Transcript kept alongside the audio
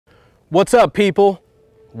What's up, people?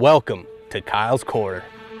 Welcome to Kyle's Corner.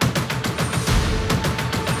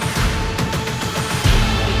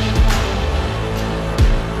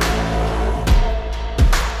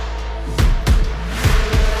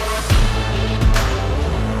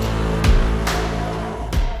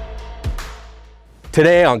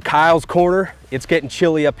 Today on Kyle's Corner, it's getting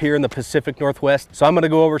chilly up here in the Pacific Northwest, so I'm gonna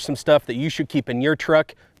go over some stuff that you should keep in your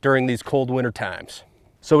truck during these cold winter times.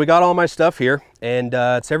 So we got all my stuff here, and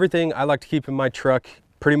it's everything I like to keep in my truck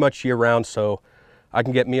pretty much year round, so I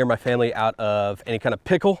can get me or my family out of any kind of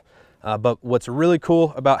pickle. But what's really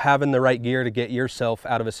cool about having the right gear to get yourself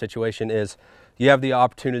out of a situation is you have the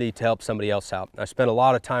opportunity to help somebody else out. I spent a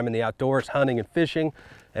lot of time in the outdoors hunting and fishing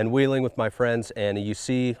and wheeling with my friends, and you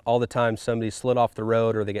see all the time somebody slid off the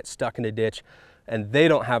road or they get stuck in a ditch and they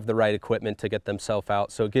don't have the right equipment to get themselves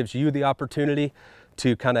out. So it gives you the opportunity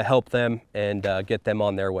to kind of help them and get them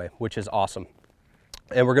on their way, which is awesome.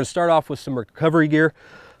 And we're going to start off with some recovery gear.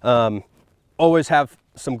 Always have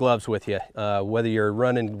some gloves with you, whether you're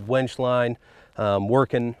running winch line,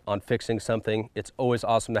 working on fixing something. It's always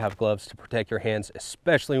awesome to have gloves to protect your hands,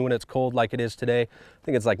 especially when it's cold like it is today. I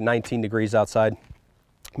think it's like 19 degrees outside.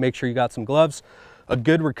 Make sure you got some gloves, a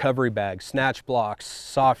good recovery bag, snatch blocks,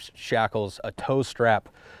 soft shackles, a tow strap.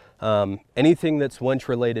 Anything that's winch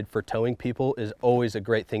related for towing people is always a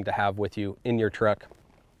great thing to have with you in your truck,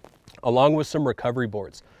 along with some recovery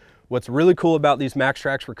boards. What's really cool about these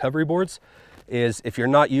MaxTrax recovery boards is if you're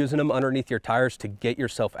not using them underneath your tires to get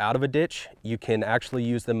yourself out of a ditch, you can actually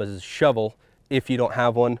use them as a shovel if you don't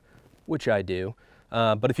have one, which I do.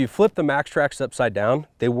 But if you flip the MaxTrax upside down,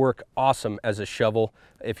 they work awesome as a shovel.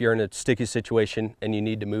 If you're in a sticky situation and you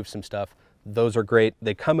need to move some stuff, those are great.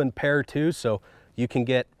 They come in pair too, so you can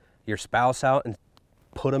get your spouse out and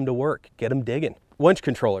put them to work, get them digging. Winch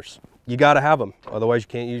controllers, you gotta have them, otherwise you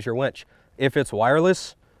can't use your winch. If it's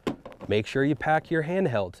wireless, make sure you pack your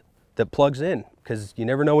handheld that plugs in, because you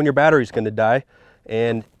never know when your battery's gonna die,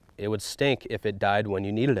 and it would stink if it died when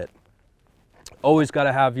you needed it. Always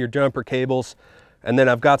gotta have your jumper cables, and then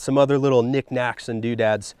I've got some other little knickknacks and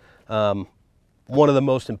doodads. One of the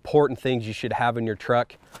most important things you should have in your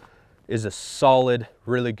truck is a solid,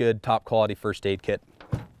 really good, top quality first aid kit.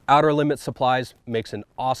 Outer Limit Supplies makes an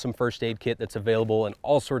awesome first aid kit that's available in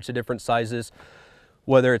all sorts of different sizes,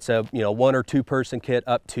 whether it's a 1 or 2 person kit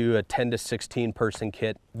up to a 10 to 16 person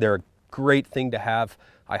kit. They're a great thing to have.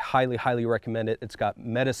 I highly recommend it. It's got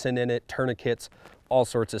medicine in it, tourniquets, all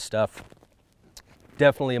sorts of stuff.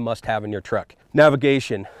 Definitely a must have in your truck.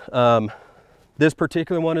 Navigation. This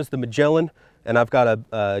particular one is the Magellan, and I've got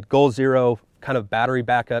a Goal Zero kind of battery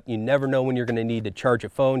backup. You never know when you're going to need to charge a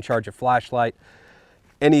phone, charge a flashlight.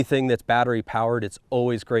 Anything that's battery powered, it's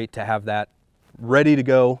always great to have that ready to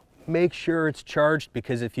go. Make sure it's charged,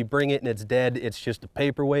 because if you bring it and it's dead, it's just a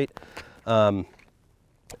paperweight. And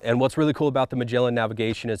what's really cool about the Magellan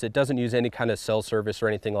navigation is it doesn't use any kind of cell service or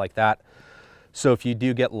anything like that. So if you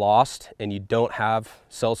do get lost and you don't have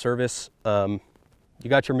cell service, you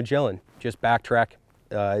got your Magellan. Just backtrack.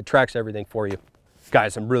 It tracks everything for you.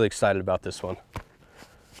 Guys, I'm really excited about this one.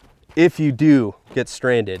 If you do get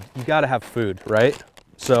stranded, you got to have food, right?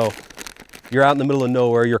 So you're out in the middle of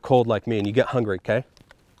nowhere, you're cold like me, and you get hungry, okay?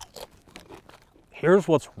 Here's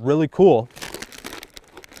what's really cool.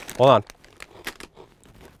 Hold on.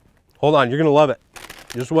 Hold on, you're gonna love it.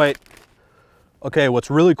 Just wait. Okay,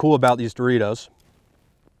 what's really cool about these Doritos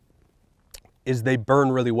is they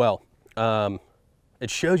burn really well.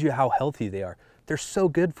 It shows you how healthy they are. They're so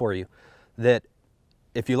good for you that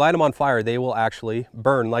if you light them on fire, they will actually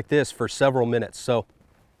burn like this for several minutes. So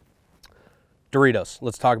Doritos,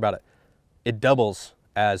 let's talk about it. It doubles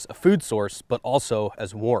as a food source, but also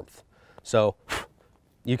as warmth. So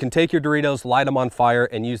you can take your Doritos, light them on fire,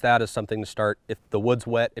 and use that as something to start. If the wood's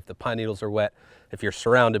wet, if the pine needles are wet, if you're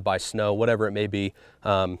surrounded by snow, whatever it may be,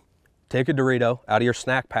 take a Dorito out of your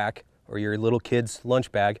snack pack or your little kid's lunch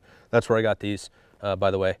bag. That's where I got these,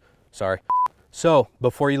 by the way, sorry. So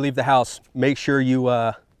before you leave the house, make sure you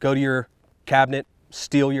go to your cabinet,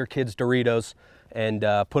 steal your kids' Doritos, and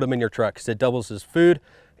put them in your truck, because it doubles as food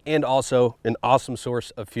and also an awesome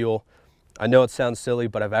source of fuel. I know it sounds silly,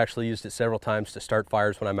 but I've actually used it several times to start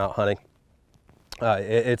fires when I'm out hunting.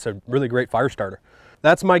 It's a really great fire starter.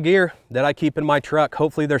 That's my gear that I keep in my truck.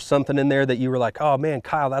 Hopefully there's something in there that you were like, oh man,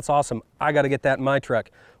 Kyle, that's awesome. I got to get that in my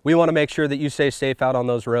truck. We want to make sure that you stay safe out on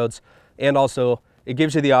those roads. And also it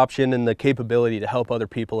gives you the option and the capability to help other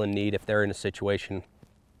people in need if they're in a situation.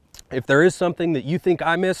 If there is something that you think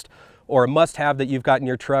I missed or a must-have that you've got in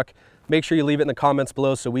your truck, make sure you leave it in the comments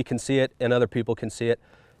below so we can see it and other people can see it.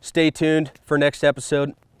 Stay tuned for next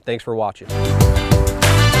episode. Thanks for watching.